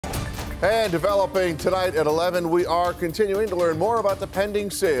And developing tonight at 11, we are continuing to learn more about the pending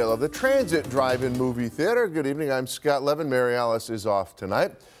sale of the Transit Drive-In movie theater. Good evening, I'm Scott Levin. Mary Alice is off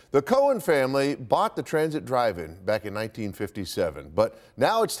tonight. The Cohen family bought the Transit Drive-In back in 1957, but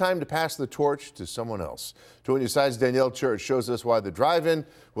now it's time to pass the torch to someone else. 20 Side's Danielle Church shows us why the drive-in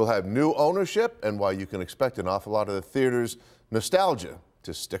will have new ownership and why you can expect an awful lot of the theater's nostalgia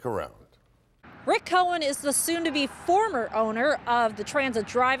to stick around. Rick Cohen is the soon-to-be former owner of the Transit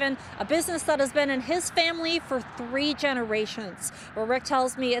Drive-In, a business that has been in his family for 3 generations. Well, Rick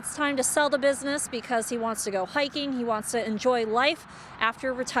tells me it's time to sell the business because he wants to go hiking, he wants to enjoy life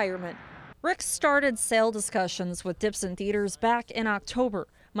after retirement. Rick started sale discussions with Dipson Theatres back in October.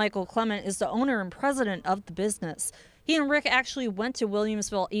 Michael Clement is the owner and president of the business. He and Rick actually went to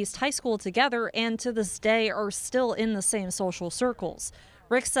Williamsville East High School together and to this day are still in the same social circles.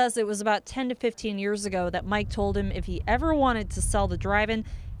 Rick says it was about 10 to 15 years ago that Mike told him if he ever wanted to sell the drive-in,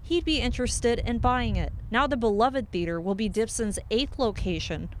 he'd be interested in buying it. Now the beloved theater will be Dipson's 8th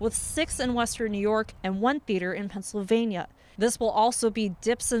location, with 6 in Western New York and 1 theater in Pennsylvania. This will also be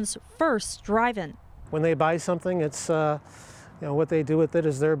Dipson's first drive-in. When they buy something, it's what they do with it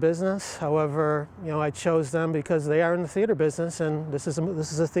is their business. However, I chose them because they are in the theater business, and this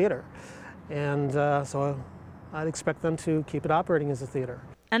is a theater, and so I'd expect them to keep it operating as a theater.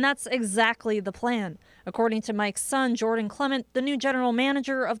 And that's exactly the plan, according to Mike's son, Jordan Clement, the new general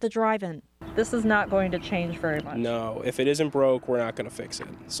manager of the drive-in. This is not going to change very much. No, if it isn't broke, we're not going to fix it.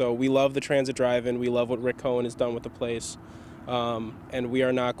 So we love the Transit Drive-In. We love what Rick Cohen has done with the place. And we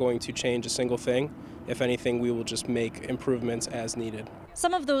are not going to change a single thing. If anything, we will just make improvements as needed.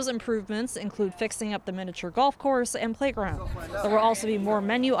 Some of those improvements include fixing up the miniature golf course and playground. There will also be more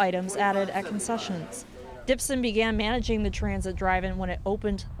menu items added at concessions. Dipson began managing the Transit Drive-In when it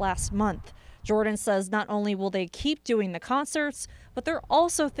opened last month. Jordan says not only will they keep doing the concerts, but they're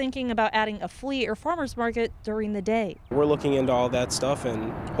also thinking about adding a flea or farmer's market during the day. We're looking into all that stuff,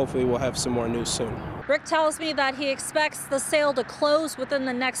 and hopefully we'll have some more news soon. Rick tells me that he expects the sale to close within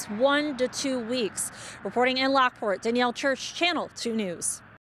the next 1 to 2 weeks. Reporting in Lockport, Danielle Church, Channel 2 News.